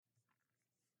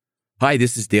Hi,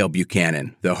 this is Dale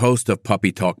Buchanan, the host of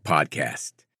Puppy Talk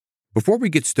Podcast. Before we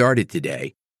get started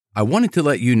today, I wanted to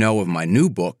let you know of my new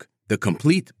book, The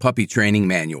Complete Puppy Training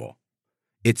Manual.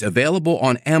 It's available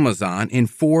on Amazon in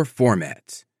 4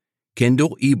 formats: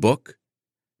 Kindle ebook,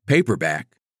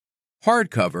 paperback,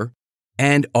 hardcover,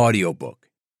 and audiobook.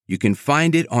 You can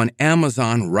find it on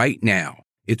Amazon right now.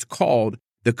 It's called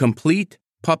The Complete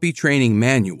Puppy Training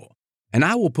Manual, and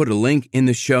I will put a link in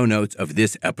the show notes of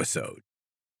this episode.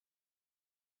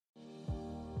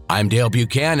 I'm Dale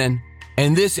Buchanan,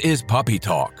 and this is Puppy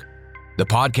Talk, the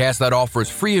podcast that offers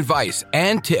free advice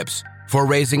and tips for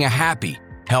raising a happy,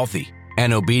 healthy,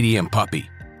 and obedient puppy.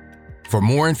 For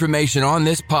more information on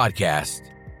this podcast,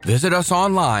 visit us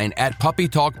online at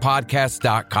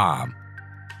puppytalkpodcast.com.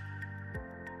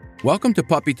 Welcome to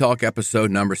Puppy Talk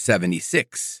episode number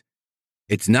 76.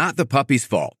 It's not the puppy's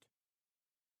fault.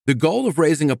 The goal of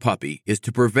raising a puppy is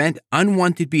to prevent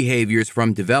unwanted behaviors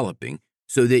from developing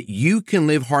so that you can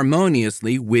live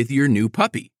harmoniously with your new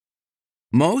puppy.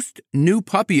 Most new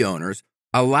puppy owners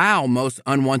allow most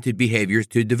unwanted behaviors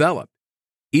to develop,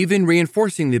 even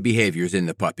reinforcing the behaviors in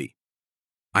the puppy.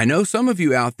 I know some of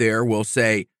you out there will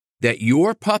say that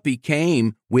your puppy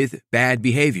came with bad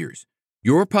behaviors.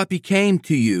 Your puppy came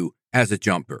to you as a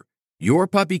jumper. Your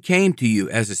puppy came to you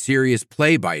as a serious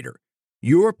play biter.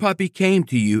 Your puppy came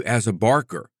to you as a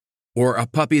barker or a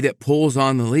puppy that pulls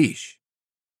on the leash.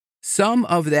 Some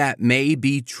of that may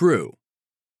be true.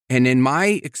 And in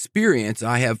my experience,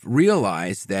 I have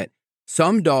realized that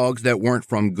some dogs that weren't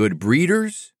from good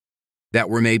breeders, that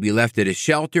were maybe left at a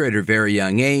shelter at a very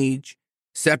young age,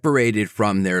 separated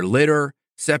from their litter,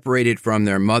 separated from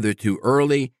their mother too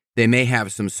early, they may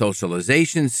have some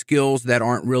socialization skills that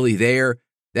aren't really there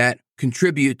that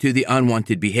contribute to the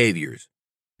unwanted behaviors.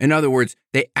 In other words,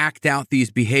 they act out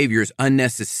these behaviors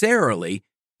unnecessarily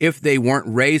if they weren't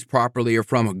raised properly or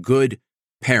from a good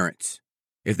parents,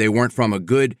 if they weren't from a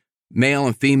good male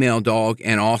and female dog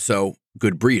and also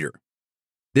good breeder.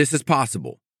 This is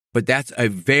possible, but that's a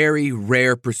very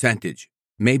rare percentage,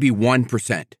 maybe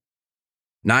 1%.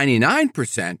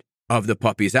 99% of the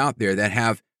puppies out there that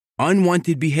have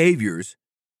unwanted behaviors,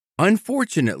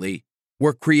 unfortunately,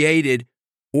 were created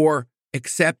or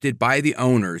accepted by the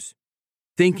owners,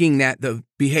 thinking that the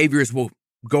behaviors will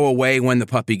go away when the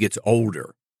puppy gets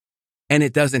older. And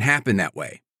it doesn't happen that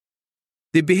way.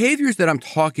 The behaviors that I'm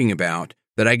talking about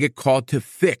that I get called to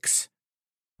fix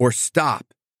or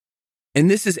stop, and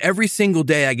this is every single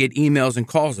day I get emails and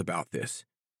calls about this,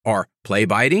 are play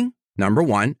biting, number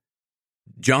 1,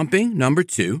 jumping, number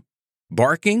 2,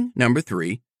 barking, number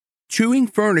 3, chewing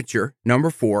furniture, number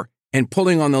 4, and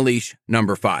pulling on the leash,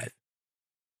 number 5.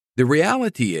 The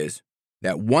reality is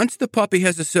that once the puppy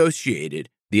has associated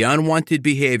the unwanted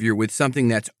behavior with something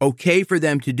that's okay for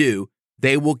them to do,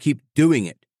 they will keep doing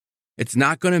it. It's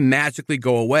not going to magically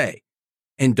go away.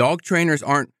 And dog trainers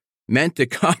aren't meant to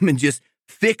come and just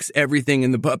fix everything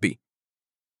in the puppy.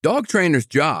 Dog trainers'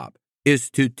 job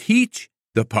is to teach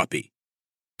the puppy.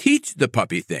 Teach the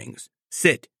puppy things.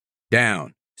 Sit,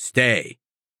 down, stay,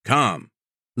 come,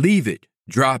 leave it,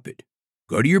 drop it,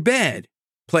 go to your bed,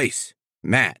 place,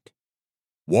 mat,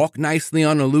 walk nicely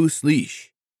on a loose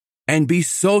leash, and be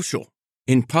social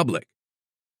in public.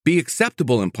 Be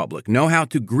acceptable in public. Know how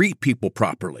to greet people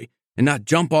properly and not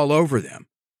jump all over them.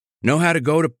 Know how to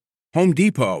go to Home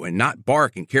Depot and not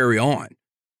bark and carry on.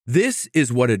 This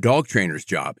is what a dog trainer's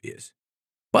job is.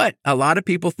 But a lot of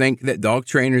people think that dog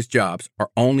trainers' jobs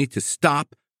are only to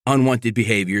stop unwanted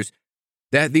behaviors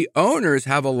that the owners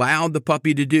have allowed the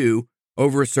puppy to do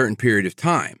over a certain period of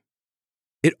time.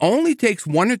 It only takes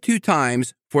 1 or 2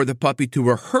 times for the puppy to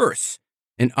rehearse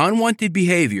an unwanted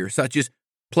behavior, such as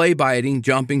play biting,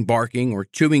 jumping, barking, or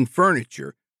chewing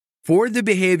furniture, for the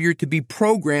behavior to be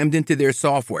programmed into their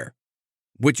software,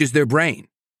 which is their brain.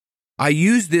 I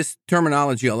use this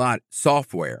terminology a lot,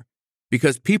 software,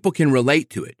 because people can relate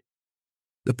to it.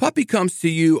 The puppy comes to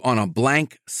you on a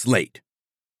blank slate.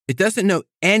 It doesn't know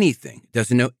anything. It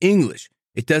doesn't know English.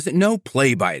 It doesn't know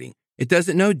play biting. It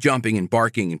doesn't know jumping and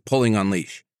barking and pulling on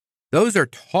leash. Those are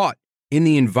taught in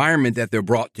the environment that they're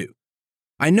brought to.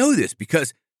 I know this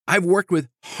because I've worked with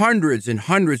hundreds and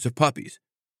hundreds of puppies.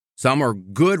 Some are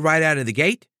good right out of the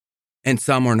gate, and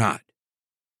some are not.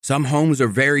 Some homes are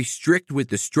very strict with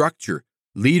the structure,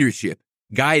 leadership,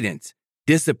 guidance,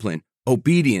 discipline,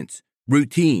 obedience,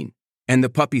 routine, and the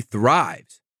puppy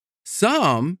thrives.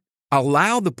 Some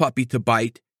allow the puppy to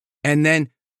bite and then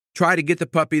try to get the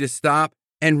puppy to stop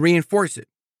and reinforce it.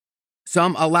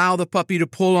 Some allow the puppy to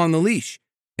pull on the leash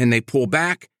and they pull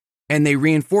back and they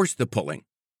reinforce the pulling.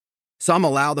 Some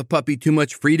allow the puppy too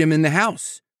much freedom in the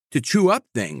house to chew up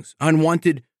things,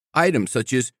 unwanted items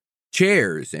such as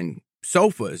chairs and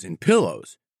sofas and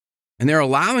pillows. And they're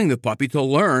allowing the puppy to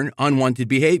learn unwanted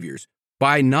behaviors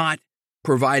by not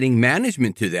providing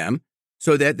management to them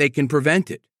so that they can prevent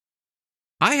it.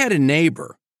 I had a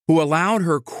neighbor who allowed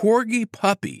her corgi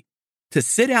puppy to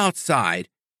sit outside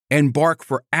and bark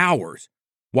for hours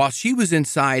while she was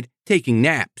inside taking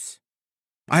naps.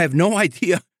 I have no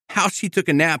idea how she took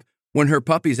a nap when her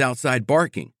puppy's outside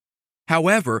barking.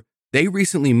 However, they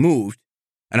recently moved,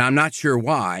 and I'm not sure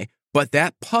why, but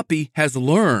that puppy has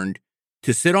learned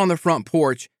to sit on the front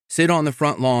porch, sit on the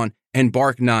front lawn, and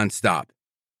bark nonstop.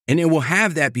 And it will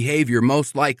have that behavior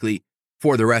most likely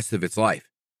for the rest of its life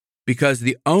because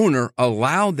the owner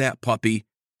allowed that puppy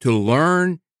to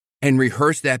learn and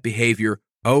rehearse that behavior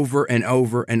over and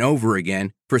over and over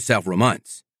again for several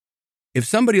months. If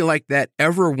somebody like that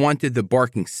ever wanted the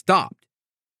barking stopped,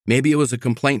 maybe it was a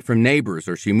complaint from neighbors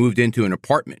or she moved into an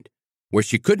apartment where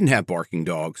she couldn't have barking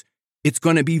dogs, it's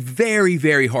going to be very,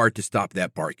 very hard to stop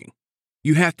that barking.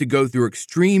 You have to go through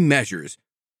extreme measures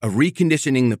of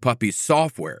reconditioning the puppy's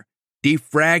software,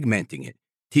 defragmenting it,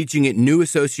 teaching it new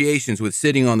associations with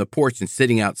sitting on the porch and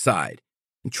sitting outside.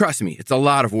 And trust me, it's a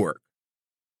lot of work.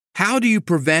 How do you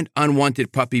prevent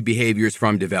unwanted puppy behaviors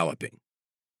from developing?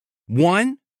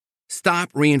 1, stop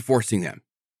reinforcing them.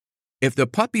 If the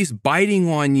puppy's biting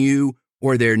on you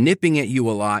or they're nipping at you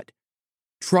a lot,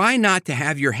 try not to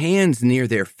have your hands near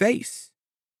their face.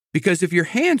 Because if your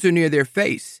hands are near their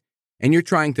face and you're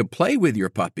trying to play with your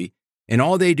puppy and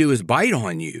all they do is bite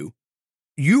on you,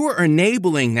 you are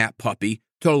enabling that puppy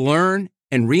to learn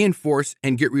and reinforce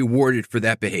and get rewarded for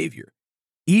that behavior.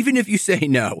 Even if you say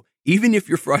no, even if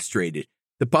you're frustrated,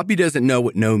 the puppy doesn't know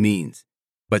what no means,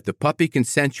 but the puppy can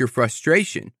sense your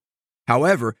frustration.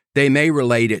 However, they may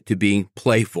relate it to being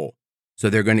playful, so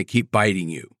they're going to keep biting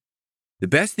you. The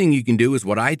best thing you can do is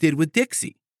what I did with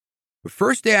Dixie. The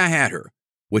first day I had her,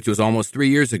 which was almost 3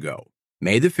 years ago,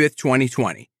 May the 5th,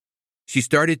 2020, she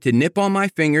started to nip on my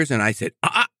fingers and I said,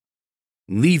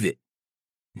 leave it.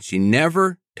 And she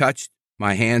never touched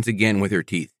my hands again with her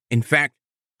teeth. In fact,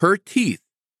 her teeth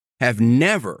have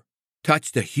never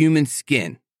touched a human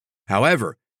skin.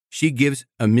 However, she gives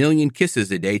 1 million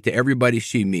kisses a day to everybody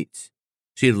she meets.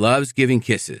 She loves giving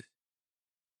kisses.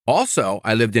 Also,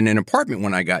 I lived in an apartment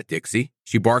when I got Dixie.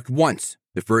 She barked once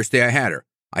the first day I had her.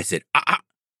 I said,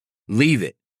 leave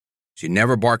it. She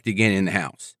never barked again in the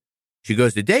house. She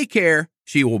goes to daycare.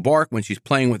 She will bark when she's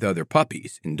playing with other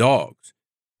puppies and dogs,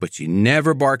 but she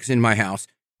never barks in my house,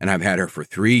 and I've had her for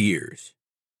 3 years.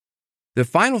 The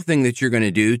final thing that you're going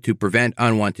to do to prevent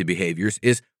unwanted behaviors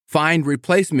is find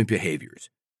replacement behaviors.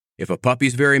 If a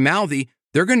puppy's very mouthy,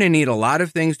 they're going to need a lot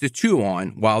of things to chew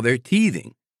on while they're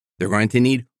teething. They're going to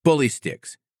need bully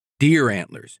sticks, deer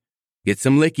antlers, get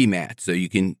some licky mats so you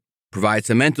can provide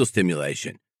some mental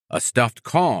stimulation, a stuffed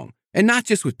Kong, and not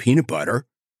just with peanut butter.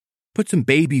 Put some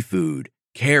baby food,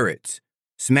 carrots,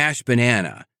 smashed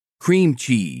banana, cream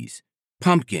cheese,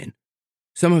 pumpkin,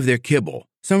 some of their kibble,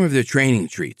 some of their training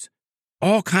treats,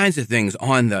 all kinds of things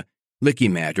on the licky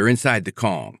mat or inside the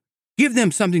Kong. Give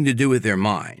them something to do with their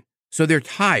mind so they're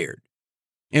tired.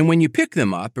 And when you pick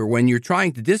them up or when you're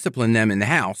trying to discipline them in the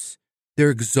house,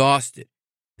 they're exhausted.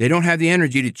 They don't have the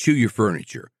energy to chew your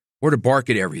furniture or to bark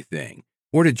at everything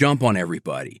or to jump on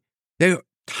everybody. They're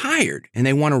tired and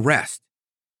they want to rest.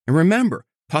 And remember,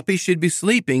 puppies should be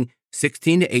sleeping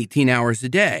 16 to 18 hours a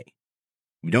day.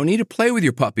 You don't need to play with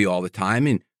your puppy all the time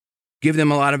and give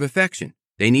them a lot of affection.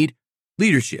 They need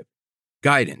leadership,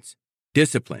 guidance,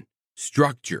 discipline,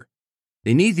 structure.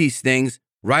 They need these things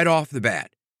right off the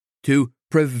bat to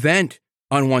prevent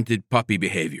unwanted puppy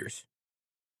behaviors.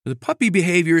 The puppy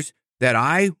behaviors that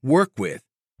I work with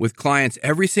clients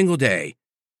every single day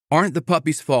aren't the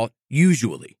puppy's fault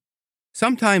usually.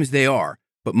 Sometimes they are,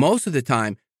 but most of the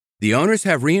time, the owners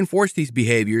have reinforced these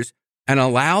behaviors and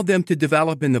allowed them to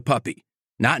develop in the puppy,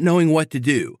 not knowing what to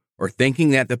do or thinking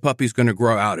that the puppy's going to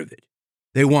grow out of it.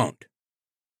 They won't.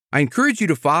 I encourage you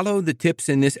to follow the tips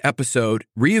in this episode,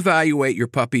 reevaluate your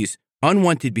puppy's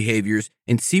unwanted behaviors,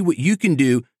 and see what you can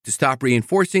do to stop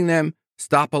reinforcing them,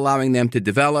 stop allowing them to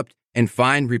develop, and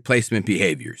find replacement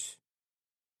behaviors.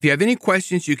 If you have any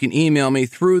questions, you can email me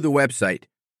through the website,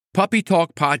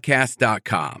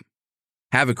 puppytalkpodcast.com.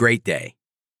 Have a great day.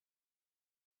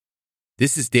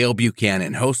 This is Dale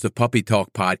Buchanan, host of Puppy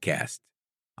Talk Podcast.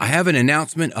 I have an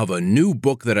announcement of a new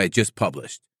book that I just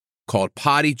published called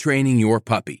Potty Training Your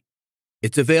Puppy.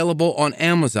 It's available on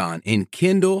Amazon in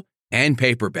Kindle and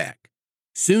paperback,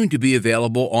 soon to be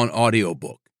available on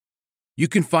audiobook. You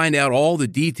can find out all the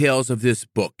details of this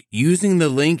book using the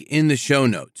link in the show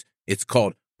notes. It's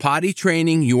called Potty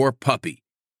Training Your Puppy.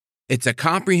 It's a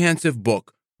comprehensive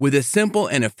book with a simple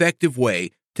and effective way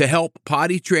to help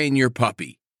potty train your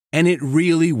puppy. And it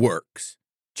really works.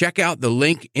 Check out the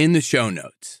link in the show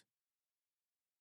notes.